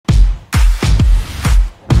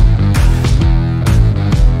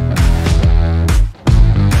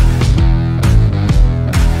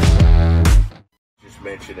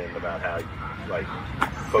about how you like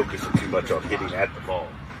focusing too much on hitting at the ball.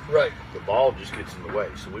 Right. The ball just gets in the way.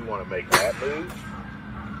 So we want to make that move.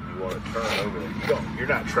 You want to turn over. You're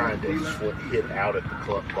not trying to hit out at the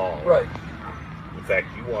club ball. Right. In fact,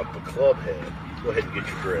 you want the club head. Go ahead and get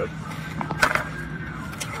your grip.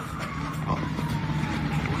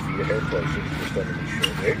 Feet a hair closer, just underneath your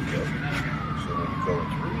shoulder. There you go. So when you're going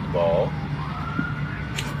through the ball,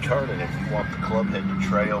 you're turning if you want the club head to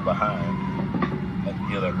trail behind.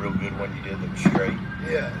 You know that real good one you did that was straight?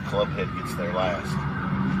 Yeah. The club head gets there last.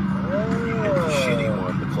 You hit the shitty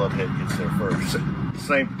one, the club head gets there first.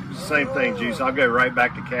 Same thing, Juice. I'll go right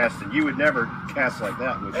back to casting. You would never cast like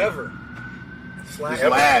that, would you? Ever. There's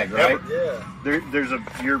lag, right? Yeah. There's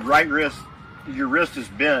your right wrist. Your wrist is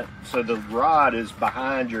bent, so the rod is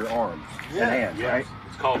behind your arms and hands, right?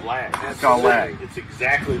 It's called lag. It's called lag. It's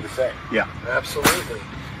exactly the same. Yeah. Absolutely.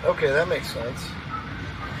 Okay, that makes sense.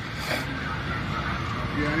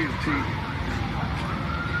 Yeah, I need a tee.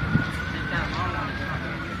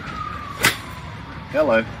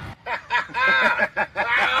 Hello.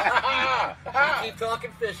 Keep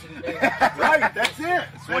talking fishing. Right, that's it.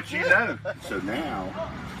 That's what you know. So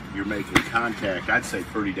now you're making contact, I'd say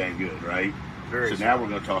pretty dang good, right? Very so now we're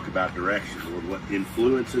going to talk about direction. What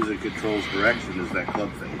influences and controls direction is that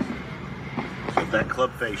club face. So if that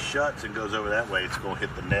club face shuts and goes over that way, it's going to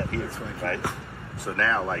hit the net here, right? So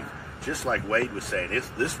now, like, just like Wade was saying,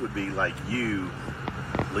 this would be like you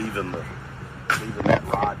leaving that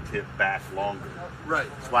rod tip back longer. Right.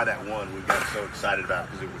 That's why that one we got so excited about,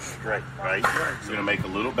 because it was straight, right? You're going to make a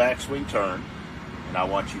little backswing turn, and I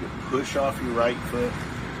want you to push off your right foot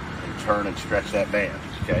and turn and stretch that band,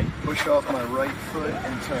 okay? Push off my right foot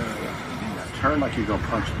and turn. Now, turn like you're going to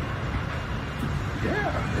punch it.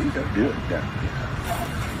 Yeah, there you go. Do it. Yeah.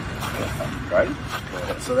 Right?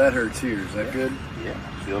 So that hurts here. Is that good? Yeah.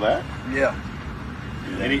 Feel that? Yeah.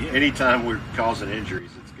 Anytime we're causing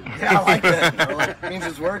injuries, it's good. Yeah, I like that. It means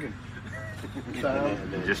it's working.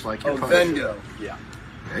 And then just like your punch. Then go. Yeah.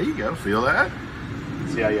 There you go. Feel that?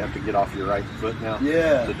 See how you have to get off your right foot now?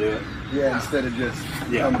 Yeah. To do it? Yeah, instead of just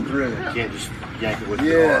coming through. You can't just yank it with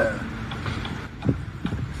your arm.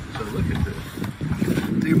 So look at this.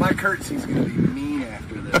 Dude, my curtsy's going to be mean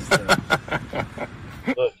after this.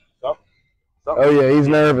 Look. Oh yeah, he's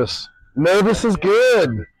nervous. Nervous is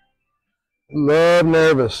good. Love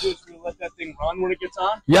nervous. Just let that thing run when it gets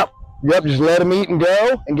on? Yep. Yep, just let him eat and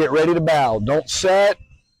go and get ready to bow. Don't set.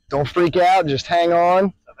 Don't freak out. Just hang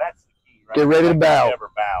on. So that's the key, right? Get ready to bow. Never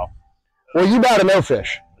bow. Well, you bow to no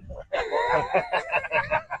fish.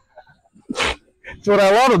 That's what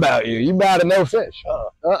I love about you. You bow to no fish.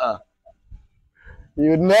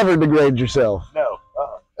 You would never degrade yourself. No.